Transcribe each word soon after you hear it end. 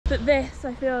But this,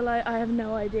 I feel like I have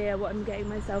no idea what I'm getting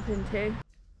myself into. We've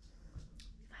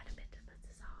had a bit of a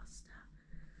disaster.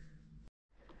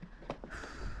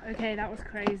 Okay, that was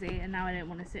crazy, and now I don't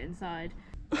want to sit inside.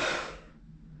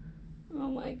 Oh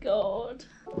my god.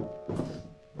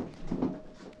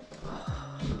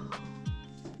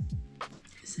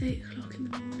 It's 8 o'clock in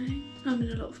the morning. I'm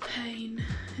in a lot of pain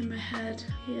in my head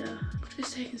here. I've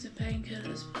just taken some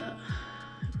painkillers, but I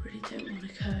really don't want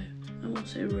to go. I'm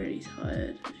also really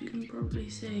tired, as you can probably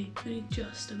see. I only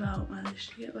just about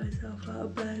managed to get myself out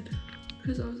of bed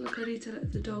because I was like, I need to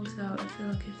let the dogs out. I feel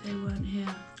like if they weren't here,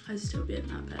 I'd still be in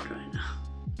that bed right now.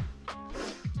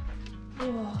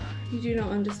 Oh, you do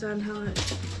not understand how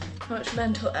much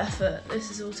mental effort this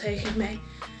has all taken me.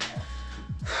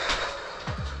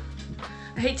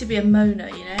 I hate to be a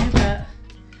moaner, you know, but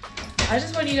I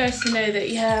just want you guys to know that,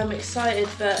 yeah, I'm excited,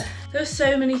 but there are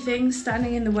so many things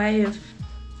standing in the way of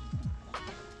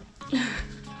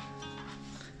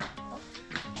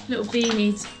little bee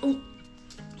needs, oh,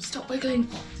 stop wiggling,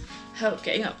 help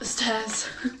getting up the stairs.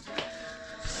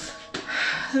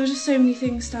 There were just so many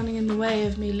things standing in the way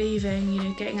of me leaving, you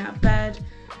know, getting out of bed,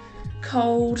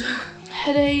 cold,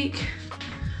 headache,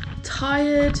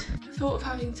 tired. I thought of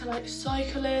having to like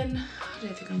cycle in. I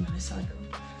don't think I'm gonna cycle.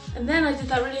 And then I did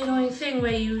that really annoying thing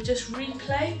where you just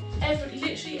replay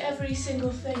literally every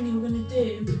single thing you were gonna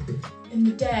do in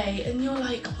the day, and you're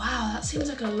like, wow, that seems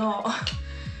like a lot.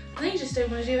 And then you just don't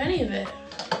want to do any of it.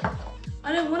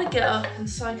 I don't want to get up and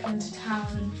cycle into town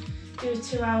and do a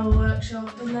 2-hour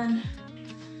workshop and then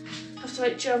have to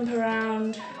like jump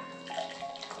around.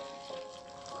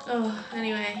 Oh,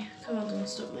 anyway, come on, don't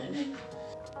stop moaning.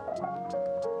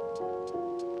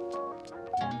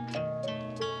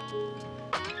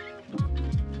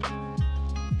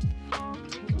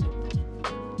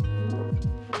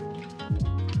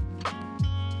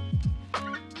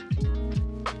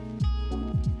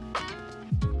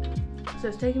 So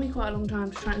it's taken me quite a long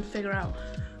time to try and figure out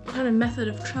what kind of method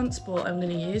of transport I'm going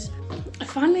to use. I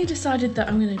finally decided that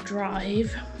I'm going to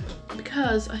drive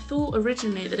because I thought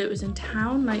originally that it was in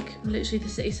town, like literally the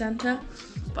city centre,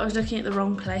 but I was looking at the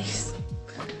wrong place.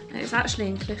 And it's actually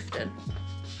in Clifton,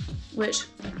 which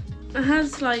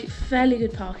has like fairly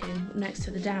good parking next to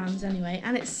the Downs anyway,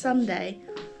 and it's Sunday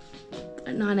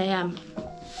at 9 AM.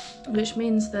 Which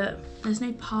means that there's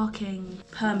no parking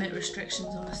permit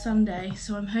restrictions on a Sunday,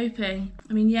 so I'm hoping,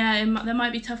 I mean, yeah, there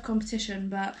might be tough competition,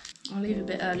 but I'll leave a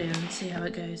bit earlier and see how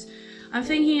it goes. I'm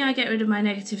thinking I get rid of my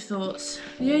negative thoughts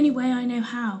the only way I know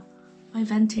how, by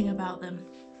venting about them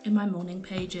in my morning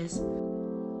pages.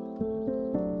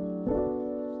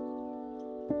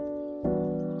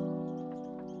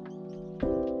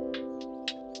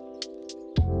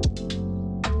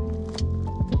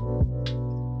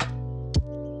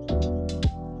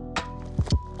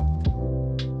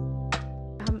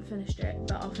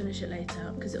 Finish it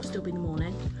later because it'll still be the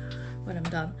morning when I'm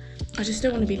done. I just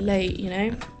don't want to be late, you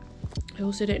know. I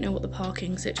also don't know what the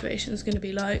parking situation is going to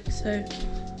be like, so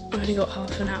I've only got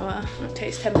half an hour. It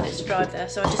takes 10 minutes to drive there,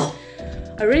 so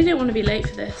I really don't want to be late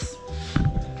for this.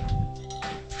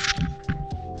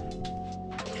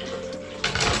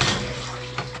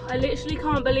 I literally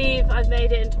can't believe I've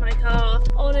made it into my car.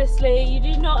 Honestly, you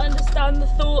do not understand the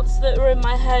thoughts that were in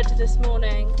my head this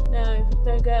morning. No,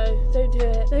 don't go, don't do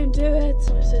it, don't do it. It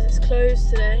says it's closed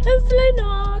today. Hopefully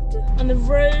not. And the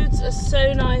roads are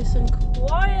so nice and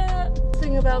quiet.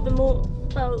 Thing about the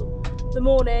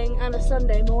morning and a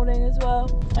Sunday morning as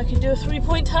well. I can do a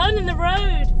 3-point turn in the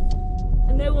road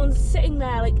and no one's sitting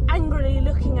there like angrily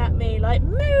looking at me like,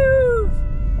 move!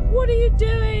 What are you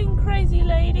doing, crazy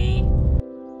lady?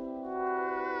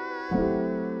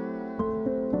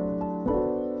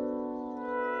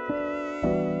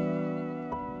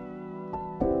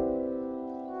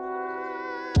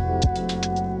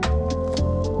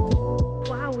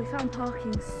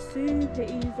 Parking super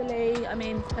easily. I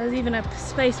mean, there's even a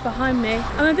space behind me.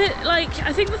 I'm a bit like,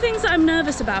 I think the things that I'm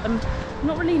nervous about, I'm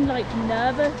not really like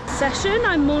nervous session.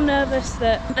 I'm more nervous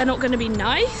that they're not going to be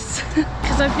nice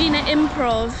because I've been at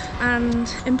improv, and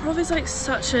improv is like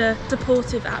such a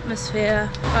supportive atmosphere.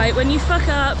 Like when you fuck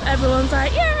up, everyone's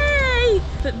like, yay!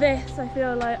 But this, I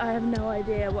feel like I have no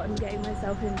idea what I'm getting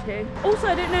myself into. Also,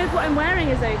 I don't know if what I'm wearing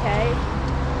is okay.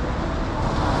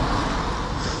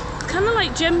 Kind of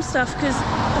like gym stuff because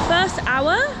the first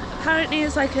hour apparently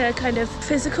is like a kind of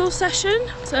physical session,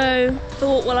 so I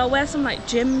thought, well, I'll wear some like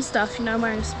gym stuff, you know. I'm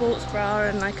wearing a sports bra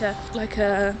and like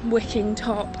a wicking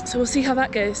top, so we'll see how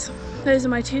that goes. Those are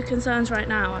my two concerns right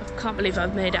now. I can't believe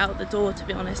I've made it out the door, to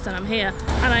be honest, and I'm here,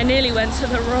 and I nearly went to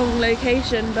the wrong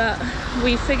location, but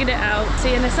we figured it out.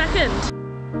 See you in a second.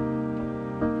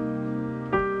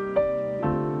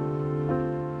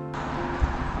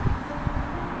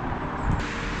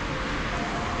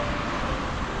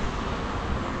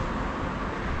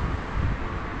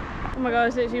 my god, I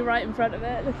was literally right in front of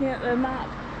it, looking at the map.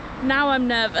 Now I'm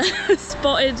nervous.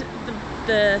 Spotted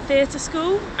the theatre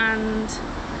school and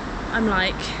I'm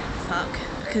like, fuck,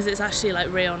 because it's actually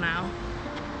like real now.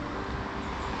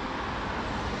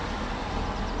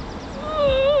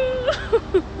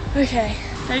 Okay,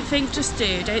 don't think, just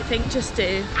do. Don't think, just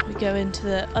do. We go into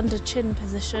the under chin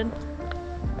position.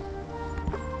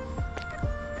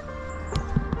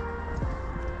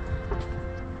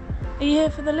 Are you here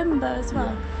for the limbo as well?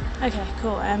 Yeah. Okay,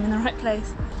 cool. I am in the right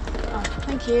place. Oh,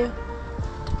 thank you.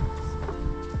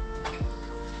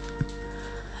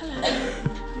 Hello.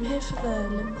 I'm here for the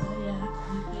limbo, yeah.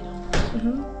 You paid on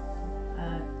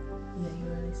yeah, you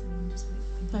were early, so you can just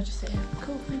wait. I'll just sit here.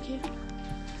 Cool, thank you.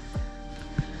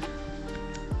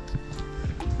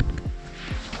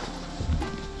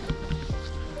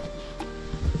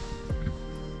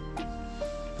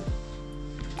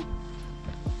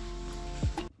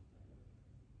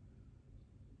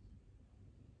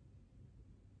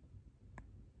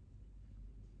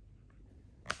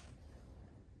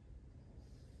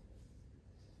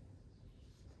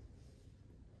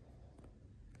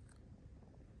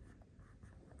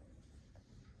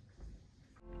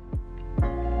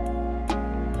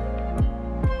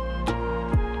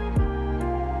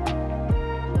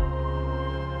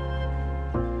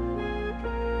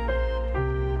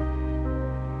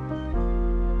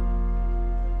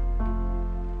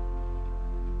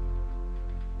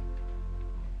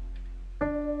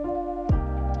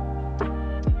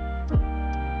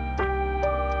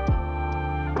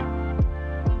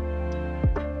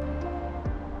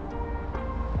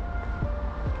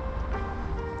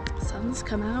 Sun's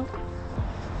come out.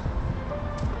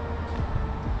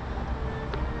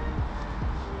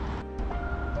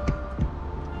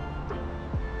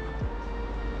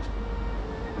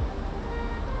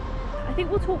 I think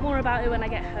we'll talk more about it when I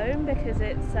get home because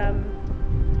it's,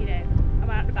 you know, I'm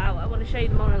out and about. I want to show you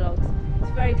the monologues.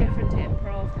 It's very different to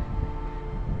improv.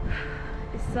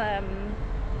 It's,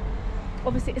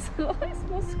 obviously it's a lot, it's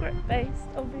more script based,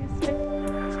 obviously.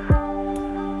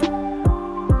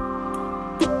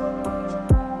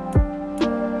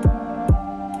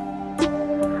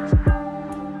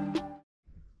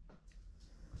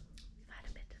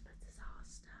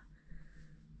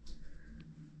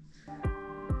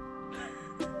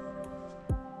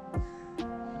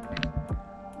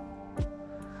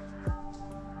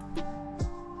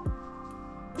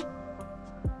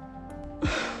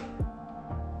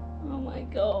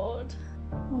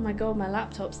 Oh my god, my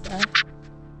laptop's there.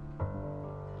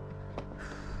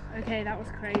 Okay, that was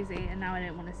crazy, and now I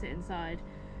don't want to sit inside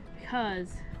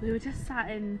because we were just sat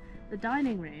in the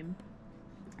dining room,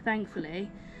 thankfully,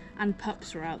 and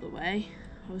pups were out the way.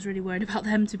 I was really worried about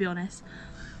them, to be honest,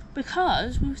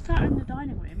 because we were sat in the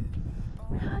dining room.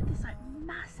 We heard this like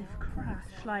massive crash,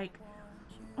 like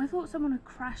I thought someone had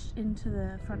crashed into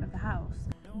the front of the house.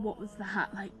 What was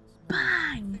that? Like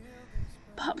bang!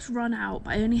 Pups run out,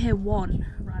 but I only hear one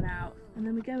run out, and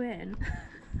then we go in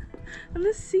and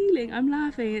the ceiling, I'm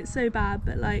laughing, it's so bad,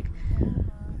 but like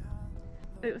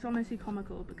it was honestly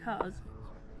comical because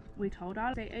we told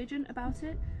our estate agent about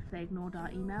it. They ignored our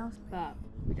emails, but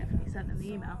we definitely sent them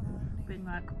the email being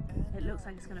like, it looks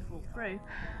like it's gonna fall through.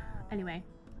 Anyway,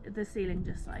 the ceiling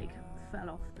just like fell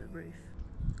off the roof.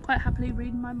 Quite happily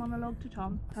reading my monologue to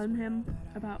Tom, telling him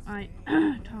about my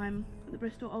time at the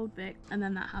Bristol Old Vic, and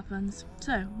then that happens.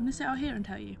 So I'm gonna sit out here and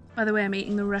tell you. By the way, I'm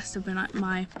eating the rest of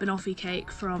my banoffee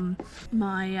cake from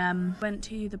my went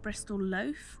to the Bristol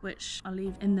loaf, which I'll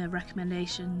leave in the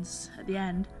recommendations at the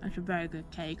end. It's a very good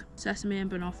cake. Sesame and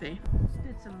banoffee.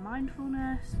 Did some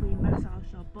mindfulness, we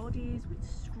massaged our bodies, we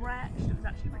stretched. It was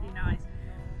actually really nice.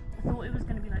 I thought it was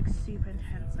going to be like super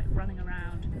intense, like running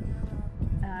around,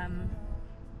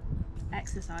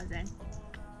 exercising,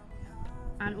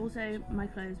 and also my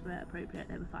clothes were appropriate,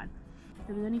 they were fine.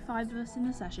 There was only 5 of us in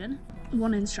the session,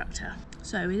 1 instructor.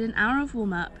 So we did an hour of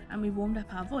warm up and we warmed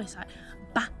up our voice like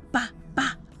ba ba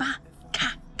ba ba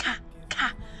ka ka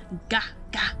ka ga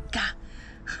ga ga.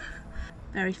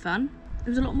 Very fun. It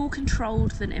was a lot more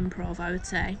controlled than improv, I would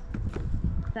say.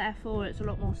 Therefore it's a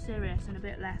lot more serious and a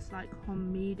bit less like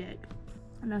comedic,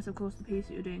 unless of course the piece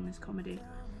that you're doing is comedy.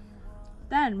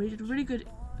 Then we did a really good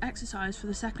exercise for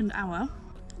the second hour,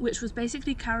 which was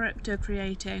basically character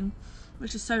creating,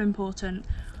 which is so important.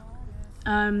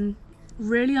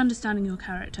 Really understanding your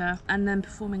character and then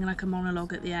performing like a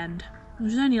monologue at the end, which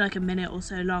was only like a minute or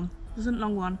so long. It wasn't a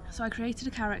long one. So I created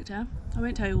a character. I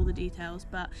won't tell you all the details,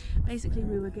 but basically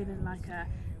we were given like a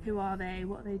who are they,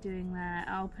 what are they doing there.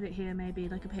 I'll put it here, maybe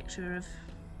like a picture of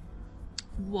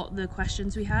what the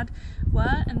questions we had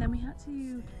were, and then we had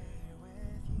to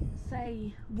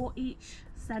say what each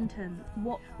sentence,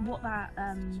 what that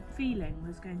feeling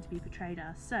was going to be portrayed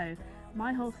as. So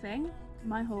my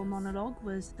whole monologue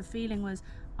was, the feeling was,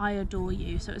 I adore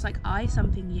you. So it was like I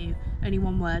something you, only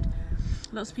one word.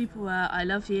 Lots of people were, I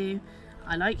love you,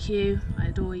 I like you, I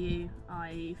adore you,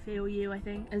 I feel you, I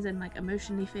think, as in like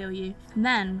emotionally feel you. And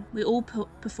then we all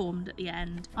performed at the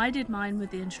end. I did mine with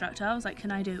the instructor. I was like,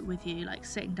 can I do it with you, like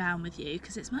sitting down with you?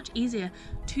 Because it's much easier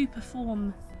to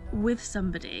perform with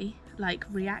somebody, like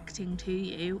reacting to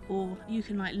you, or you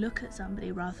can like look at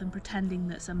somebody rather than pretending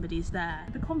that somebody's there.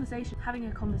 The conversation, having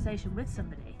a conversation with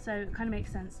somebody, so it kind of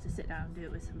makes sense to sit down and do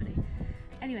it with somebody.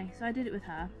 Anyway, so I did it with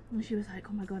her, and she was like,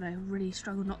 oh my god, I really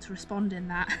struggled not to respond in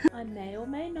that. I may or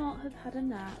may not have had a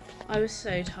nap. I was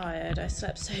so tired. I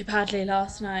slept so badly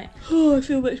last night. Oh, I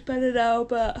feel much better now,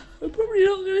 but I'm probably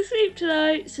not going to sleep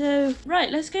tonight. So,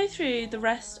 right, let's go through the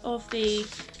rest of the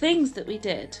things that we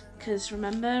did. Because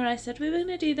remember, I said we were going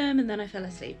to do them, and then I fell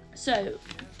asleep. So,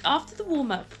 after the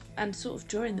warm-up, and sort of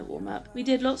during the warm-up, we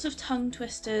did lots of tongue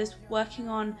twisters, working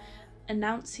on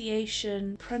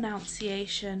enunciation,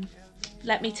 pronunciation.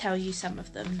 Let me tell you some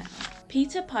of them now.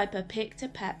 Peter Piper picked a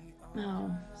peck.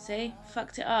 Oh, see?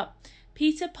 Fucked it up.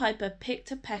 Peter Piper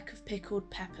picked a peck of pickled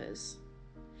peppers.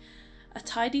 A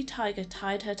tidy tiger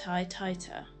tied her tie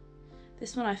tighter.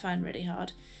 This one I find really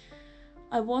hard.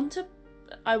 I want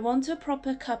a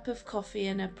proper cup of coffee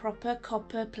in a proper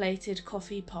copper-plated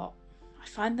coffee pot. I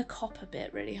find the copper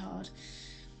bit really hard.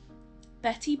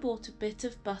 Betty bought a bit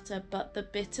of butter, but the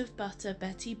bit of butter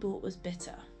Betty bought was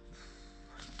bitter.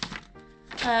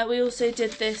 We also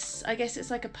did this, I guess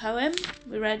it's like a poem.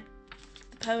 We read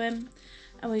the poem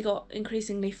and we got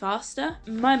increasingly faster.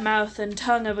 My mouth and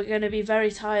tongue are going to be very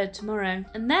tired tomorrow.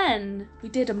 And then we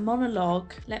did a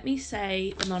monologue. Let me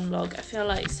say the monologue. I feel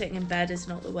like sitting in bed is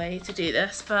not the way to do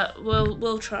this, but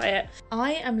we'll try it.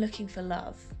 I am looking for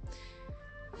love.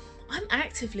 I'm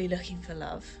actively looking for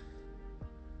love.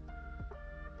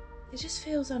 It just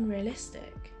feels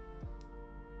unrealistic.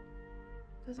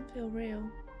 It doesn't feel real.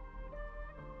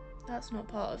 That's not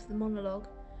part of the monologue.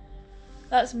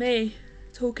 That's me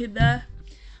talking there.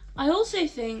 I also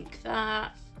think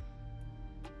that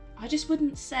I just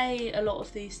wouldn't say a lot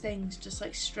of these things just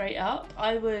like straight up.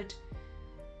 I would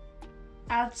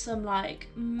add some like,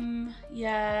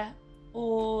 yeah,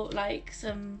 or like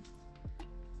some,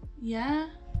 yeah,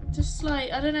 just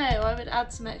like, I don't know, I would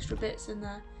add some extra bits in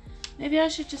there. Maybe I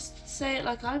should just say it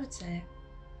like I would say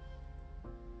it.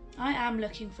 I am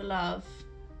looking for love.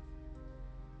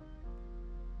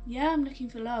 Yeah, I'm looking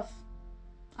for love.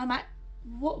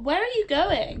 Where are you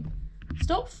going?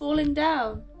 Stop falling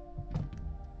down.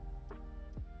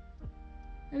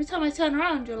 Every time I turn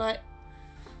around, you're like,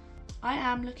 I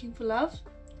am looking for love.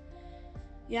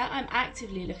 Yeah, I'm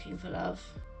actively looking for love.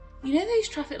 You know those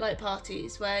traffic light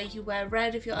parties where you wear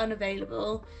red if you're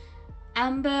unavailable,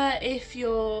 amber if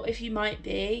you might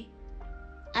be,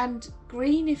 and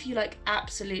green if you like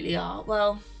absolutely are?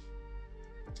 Well,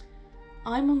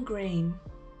 I'm on green.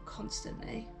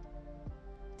 Constantly.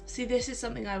 See, this is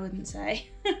something I wouldn't say.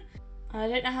 I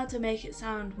don't know how to make it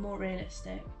sound more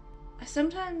realistic.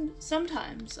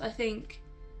 Sometimes I think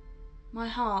my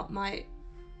heart might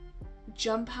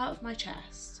jump out of my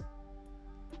chest,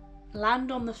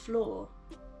 land on the floor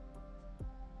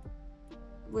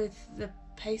with the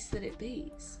pace that it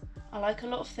beats. I like a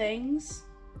lot of things,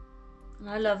 and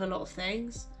I love a lot of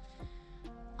things.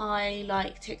 I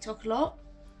like TikTok a lot.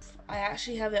 I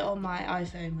actually have it on my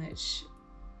iPhone, which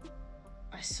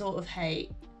I sort of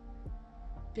hate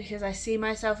because I see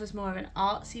myself as more of an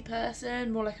artsy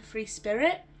person, more like a free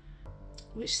spirit,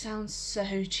 which sounds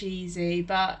so cheesy,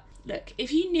 but look,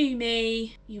 if you knew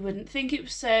me, you wouldn't think it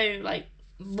was so like,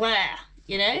 bleh,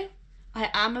 you know? I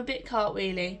am a bit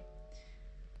cartwheely,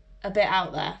 a bit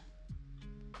out there.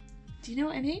 Do you know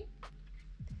what I mean?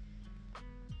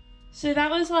 So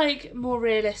that was like more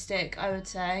realistic, I would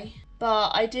say.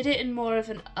 But I did it in more of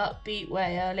an upbeat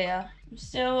way earlier.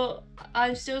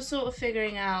 I'm still sort of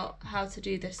figuring out how to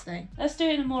do this thing. Let's do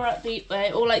it in a more upbeat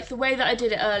way, or like the way that I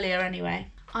did it earlier anyway.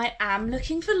 I am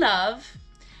looking for love.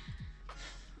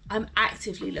 I'm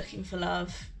actively looking for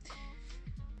love.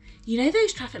 You know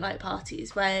those traffic light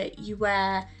parties where you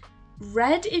wear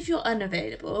red if you're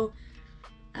unavailable,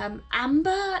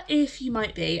 amber if you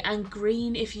might be, and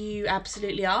green if you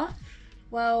absolutely are?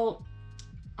 Well,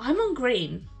 I'm on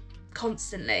green.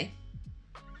 Constantly.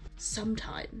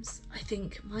 Sometimes I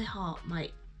think my heart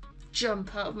might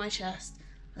jump out of my chest,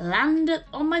 land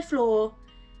on my floor,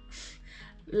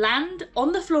 land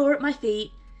on the floor at my feet,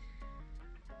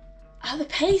 at the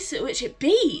pace at which it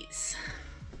beats.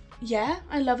 Yeah,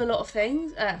 I love a lot of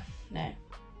things. No.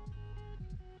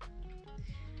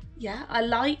 Yeah, I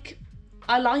like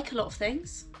I like a lot of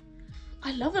things.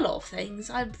 I love a lot of things.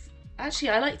 I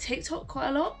like TikTok quite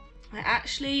a lot. I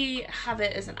actually have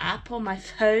it as an app on my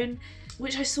phone,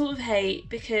 which I sort of hate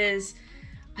because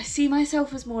I see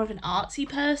myself as more of an artsy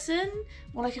person,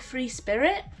 more like a free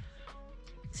spirit.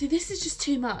 See, this is just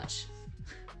too much.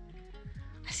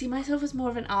 I see myself as more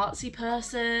of an artsy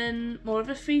person, more of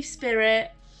a free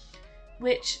spirit,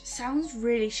 which sounds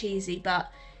really cheesy,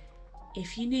 but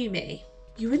if you knew me,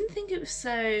 you wouldn't think it was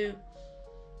so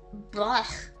blah,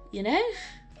 you know?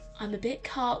 I'm a bit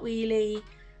cartwheely,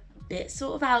 a bit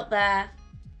sort of out there.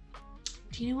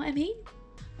 Do you know what I mean?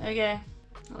 Okay,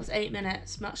 that was 8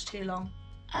 minutes, much too long.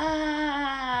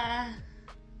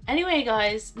 Anyway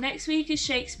guys, next week is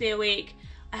Shakespeare week.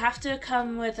 I have to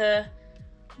come with a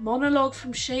monologue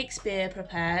from Shakespeare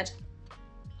prepared.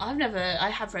 I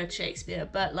have read Shakespeare,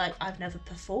 but like I've never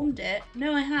performed it.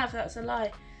 No, I have, that's a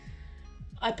lie.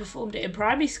 I performed it in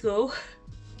primary school.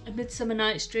 A Midsummer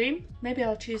Night's Dream. Maybe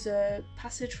I'll choose a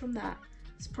passage from that.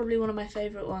 It's probably one of my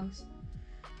favourite ones.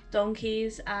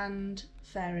 Donkeys and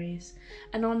fairies.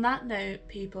 And on that note,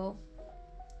 people,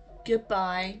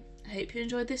 goodbye. I hope you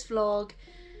enjoyed this vlog,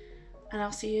 and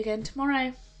I'll see you again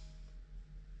tomorrow.